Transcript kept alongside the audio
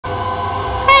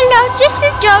Oh, just a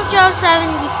JoJo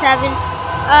 77.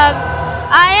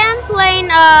 I am playing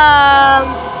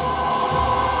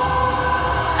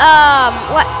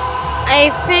what?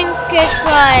 I think it's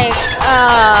like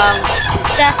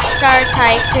Death Star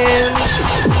Tycoon.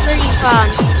 Pretty fun.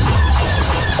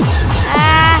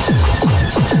 Ah.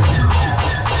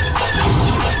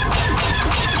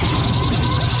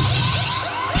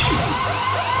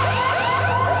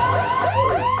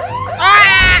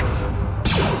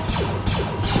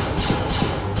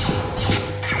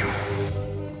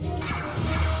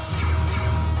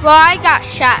 Well, I got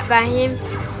shot by him.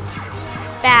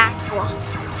 Back one.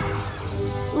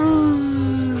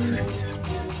 Ooh.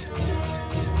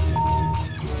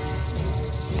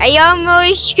 I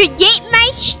almost could get my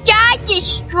Star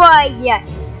Destroyer.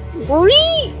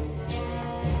 Wee!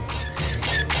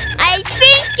 I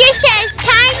think it's as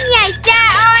tiny as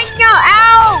that on your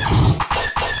own.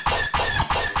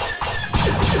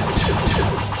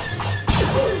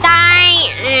 Die.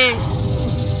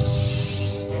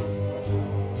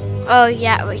 Oh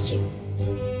yeah, wait you.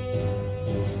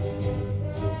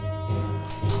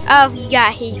 Oh, he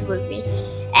got his weapon.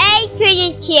 I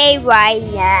couldn't say why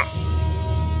not.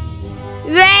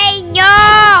 Right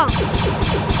now!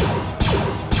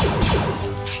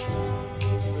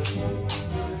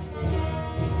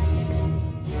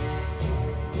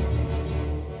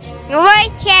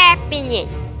 What's happening?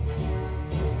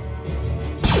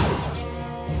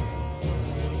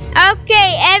 Okay,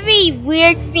 every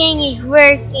weird thing is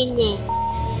working in.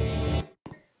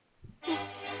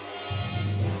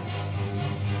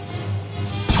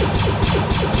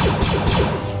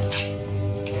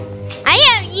 I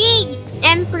don't need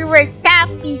Emperor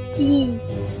Palpatine.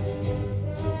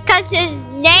 Cause his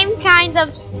name kind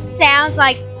of sounds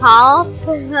like Paul.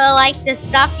 Like the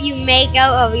stuff you make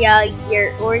out of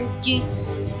your orange juice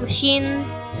machine.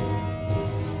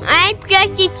 I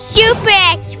plus it's super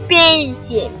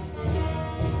expensive.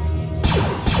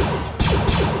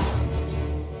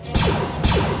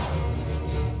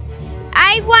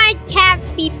 I want to have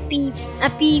a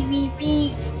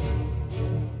PvP.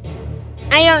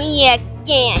 I don't need a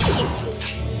chance.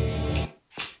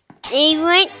 I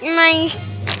want my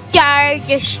Star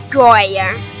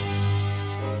Destroyer.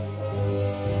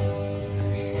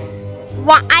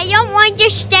 Well, I don't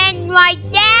understand why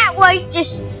that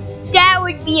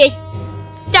would be a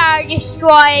Star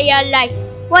Destroyer, like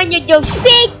one of those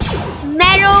big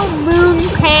metal moon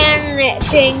planet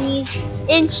thingies,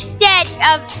 instead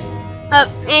of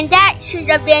and that should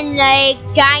have been like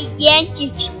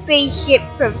gigantic spaceship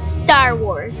from Star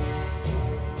Wars.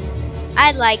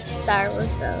 I like Star Wars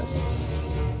though.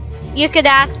 You could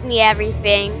ask me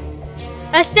everything,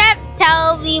 except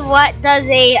tell me what does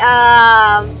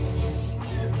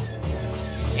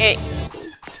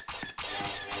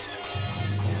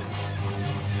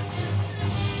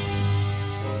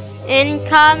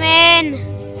incoming.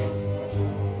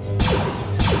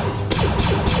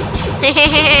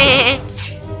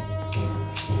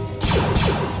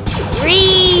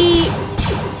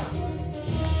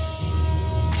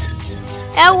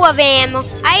 Hell of ammo.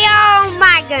 Oh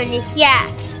my goodness, yeah.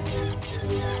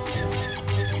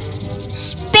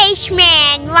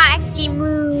 Spaceman, watch him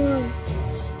move.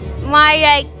 My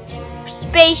like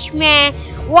spaceman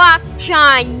walks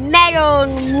on metal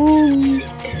moon.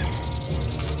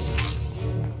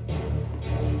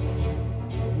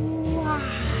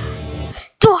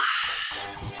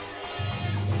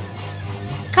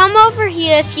 Come over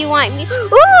here if you want me.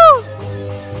 Ooh!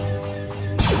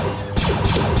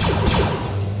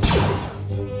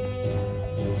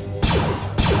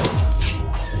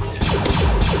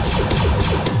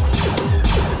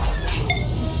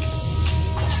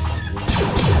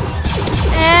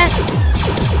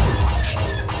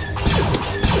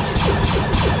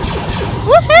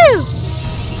 Woohoo!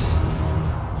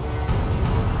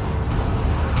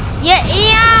 Yeah,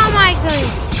 oh my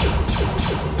goodness.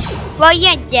 Well,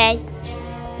 you're dead.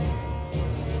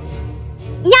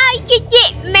 Now you can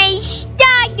get my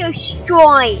Star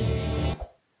Destroyer.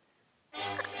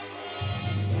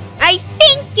 I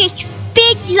think it's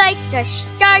big like the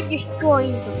Star Destroyer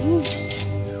in the movie.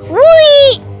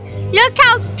 Whee! Look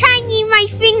how tiny my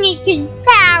finger can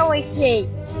power it.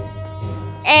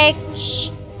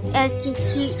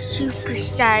 Execute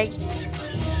Superstar.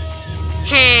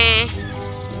 Huh.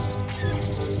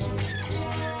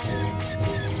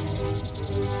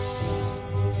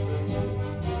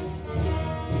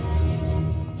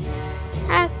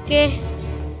 Okay.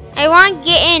 I want to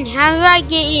get in. How do I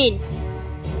get in?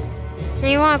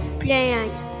 I want to play on.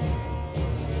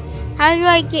 How do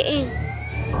I get in?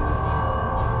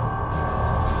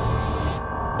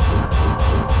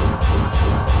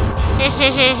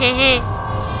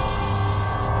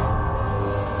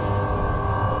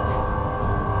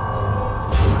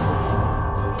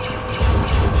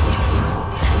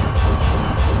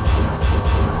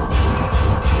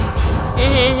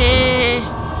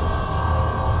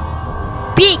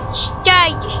 Big Star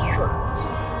Destroyer.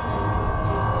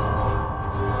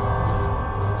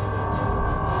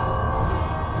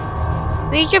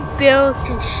 Where's a bill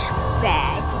to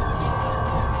bad?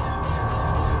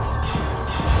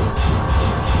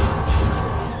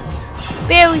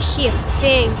 Barely see a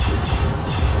thing.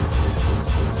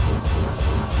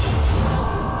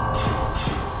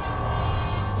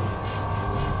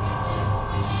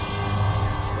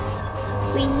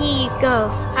 We need to go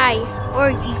higher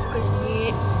or deeper than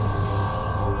it.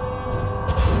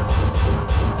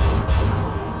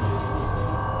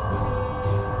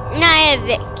 And I have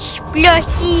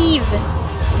explosive.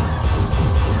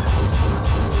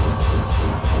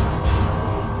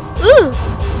 Ooh!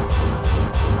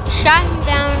 Shot him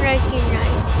down right here.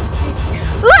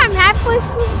 Ooh, I'm halfway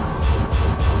through.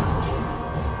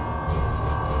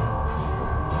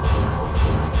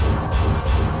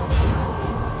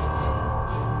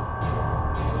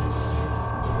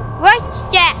 What's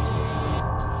that?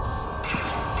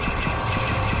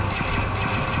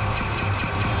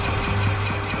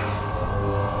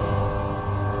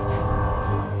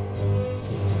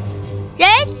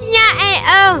 That's not an O.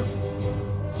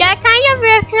 That kind of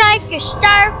looks like a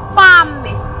star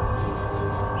bomber.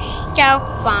 Stealth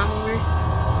bomber.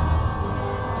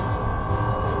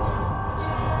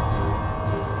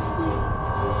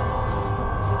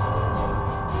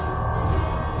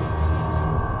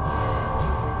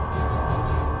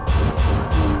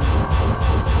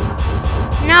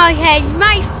 Now I had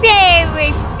my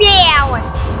favorite power.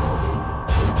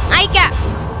 I got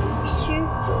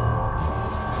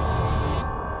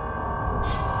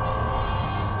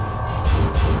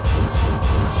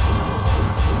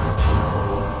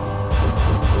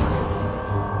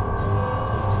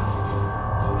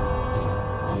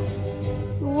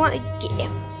what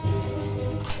game?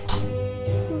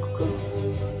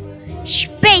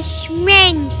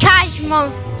 Spaceman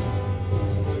Cosmo.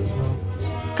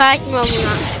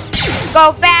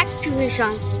 Go back to his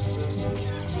son.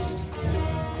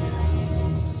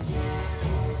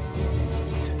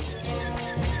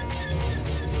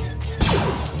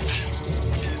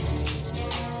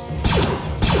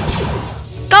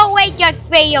 Go away, Jack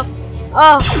Bayo.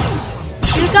 Oh,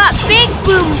 you got big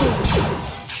boom boom.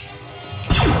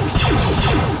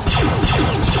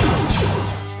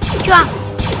 Come,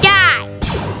 die.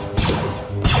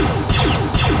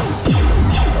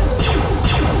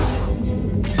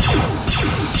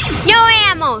 No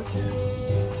ammo.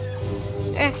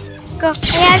 Go. I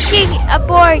have to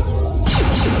abort.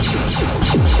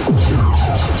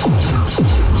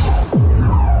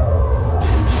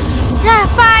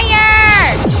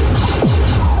 Fire!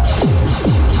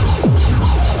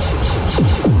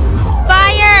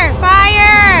 Fire!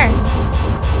 Fire!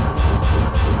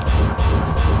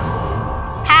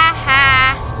 Ha ha!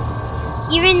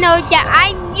 Even though that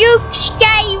I'm Luke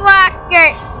Skywalker.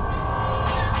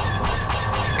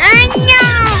 No!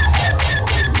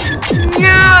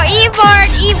 No!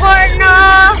 Evil, no!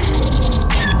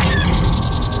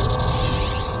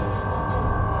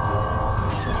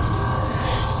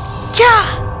 Ja!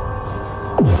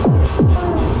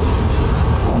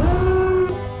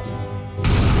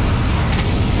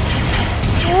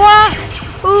 Wah!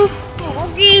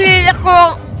 Gila ko!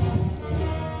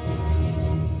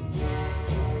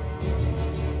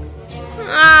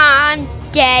 I'm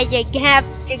dead. I have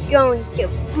to go into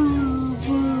boo.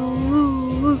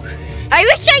 I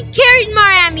wish I carried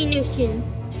more ammunition.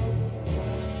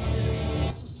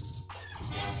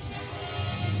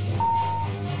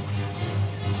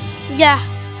 Yeah.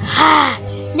 Ha!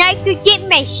 Now I could get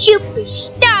my super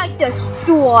star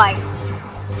destroyer.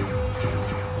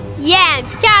 Yeah, I'm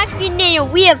talking in a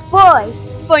weird voice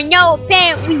for no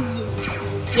apparent reason.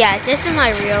 Yeah, this is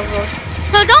my real voice.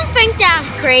 So don't think that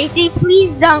I'm crazy.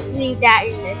 Please don't leave that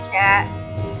in the chat.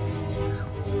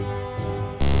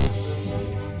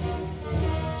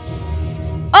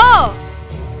 Oh!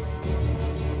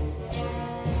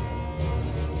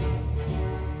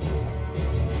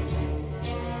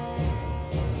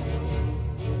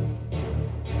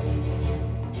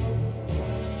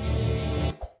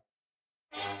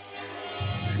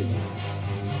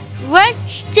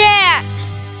 What's that?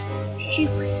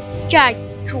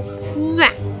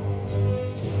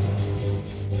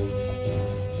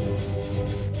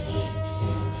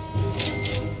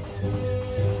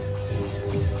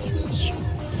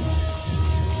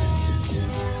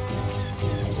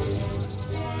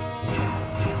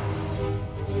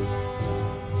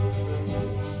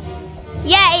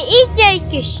 is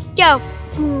like a stealth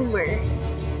boomer?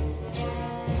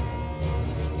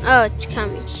 Oh, it's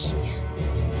coming.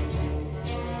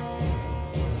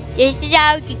 This is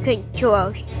how you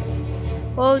control.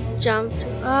 Hold jump to.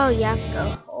 Oh, you have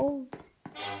to hold.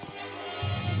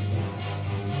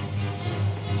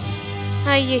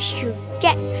 How you should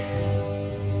get.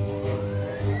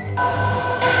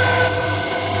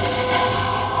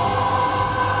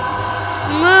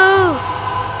 Move.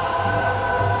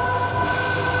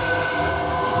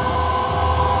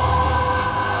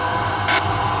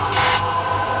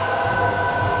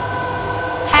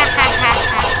 Ha ha ha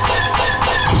ha.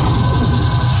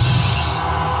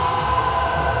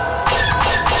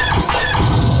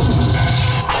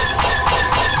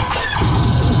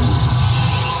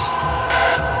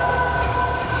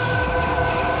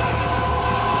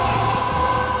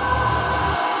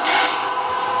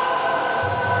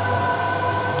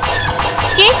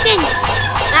 Listen,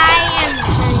 I am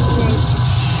hungry.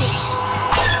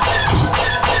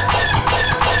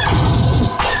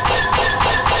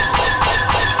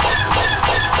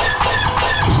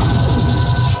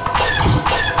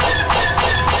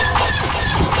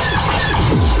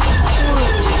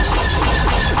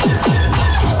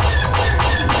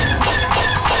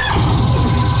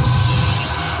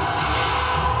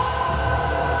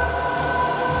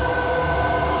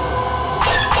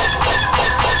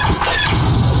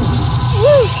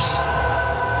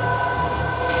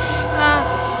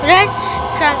 Let's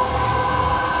cut.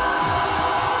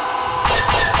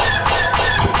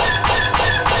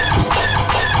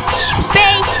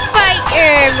 Space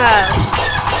fighter mode.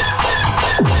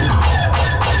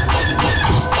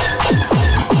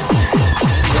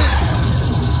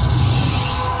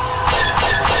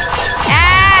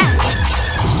 Ah!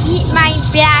 Eat my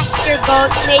blaster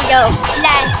bolt made of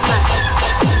plasma.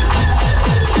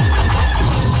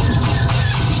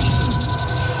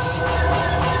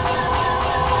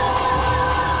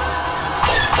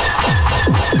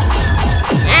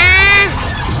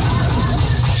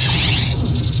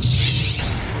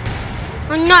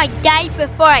 Oh no, I died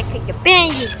before I could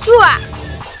abandon you.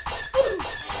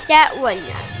 That one.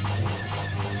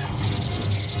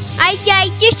 I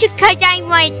died just because I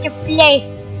wanted to play.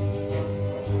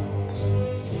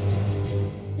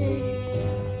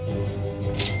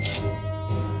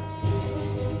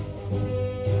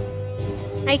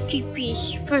 I keep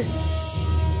this first.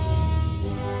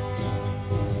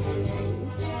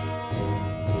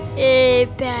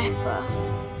 Baffle.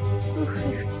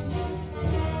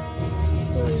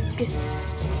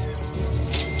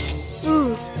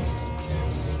 Ooh.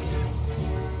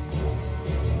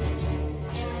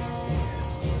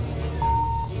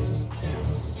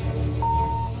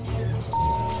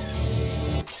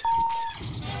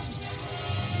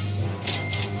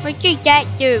 What did that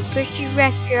do? Push the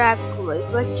reactor upward.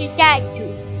 What did that do?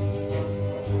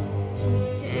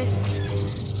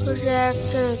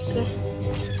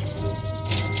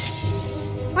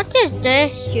 What does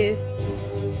this do?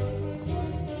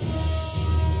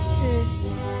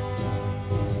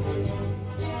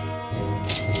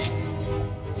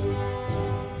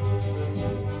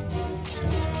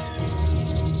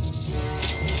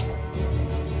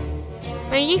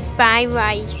 I just buy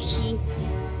what you see.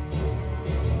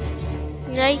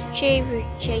 Lightsaber,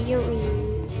 I don't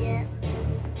need that.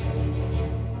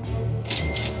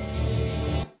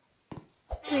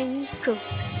 I need to.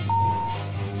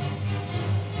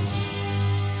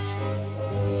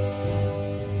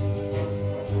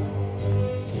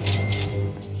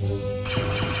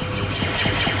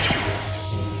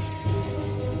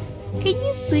 Can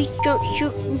you please don't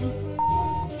shoot me?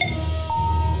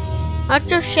 I'll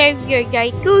just save your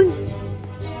tycoon.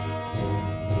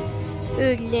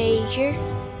 Laser.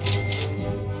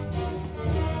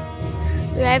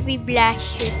 Heavy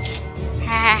blaster.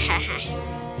 Ha ha ha.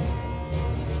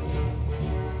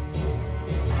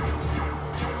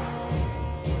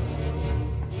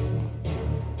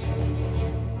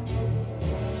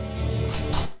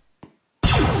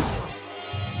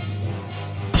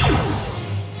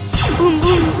 Boom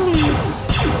boom boom.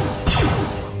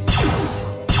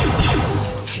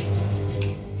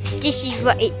 This is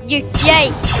what it looks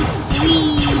like.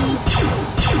 Wee.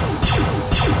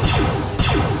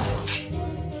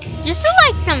 This is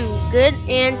like some good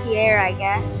anti-air, I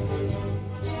guess.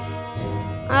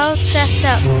 I'll test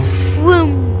out. Boom.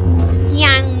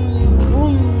 Yang.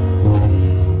 Boom.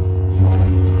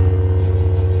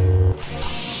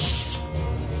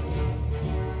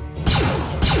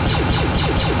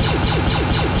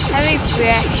 Heavy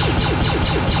breath.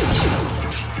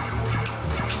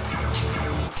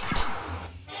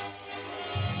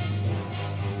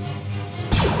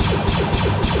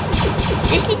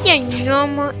 This is the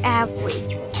normal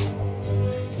average.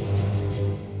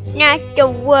 Not the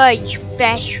world's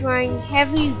best one.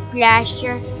 Heavy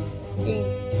blaster and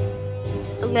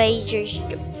lasers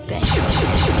the best one.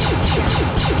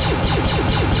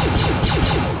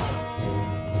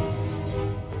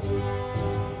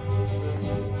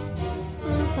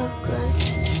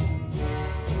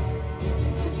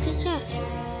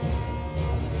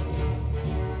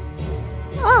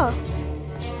 Oh.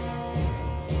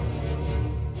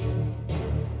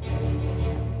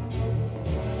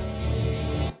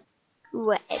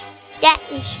 What? That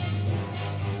is.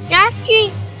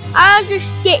 Actually, I'll just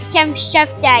get some stuff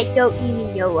that I don't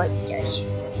even know what it does.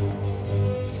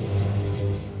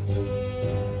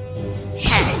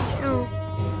 Oh.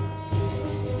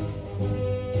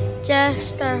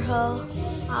 Just our whole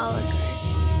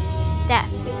hologram. That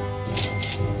thing.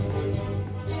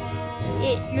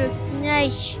 It looks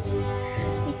nice.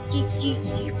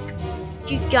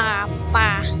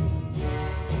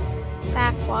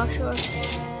 Backwasher.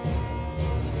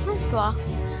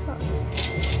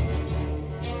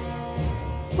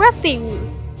 Weapon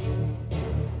room.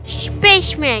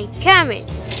 Spaceman coming.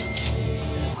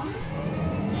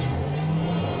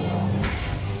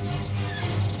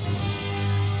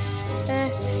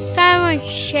 Diamond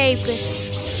shaper.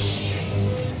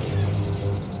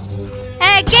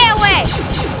 Hey, get away!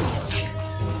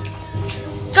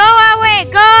 Go away!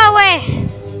 Go away!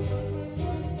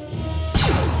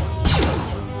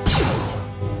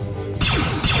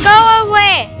 Go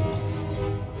away!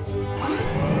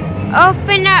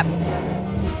 Open up!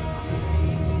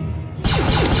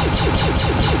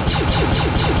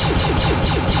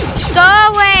 Go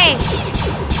away!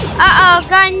 Uh-oh,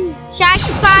 gunshot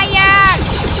fire!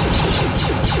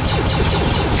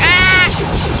 Ah!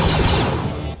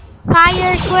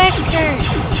 Fire quicker!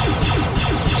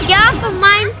 Get off of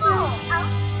mine!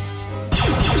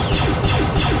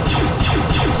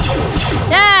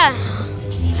 Yeah!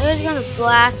 I was gonna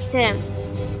blast him.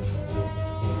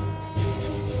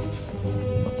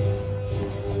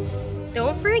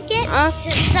 Don't forget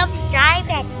to subscribe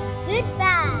and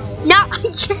goodbye. No,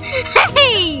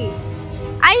 hey!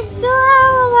 I still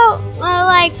have about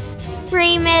like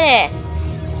 3 minutes.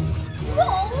 No,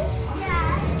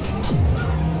 Dad.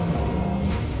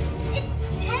 It's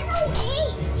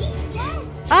 10:08. He said.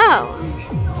 Oh.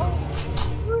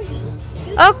 10:03.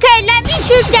 Okay, let me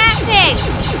shoot that thing.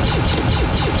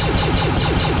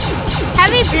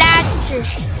 Heavy blaster.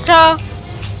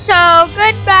 So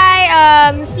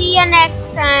goodbye. See you next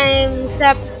time.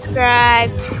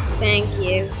 Subscribe. Thank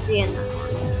you. See you next time.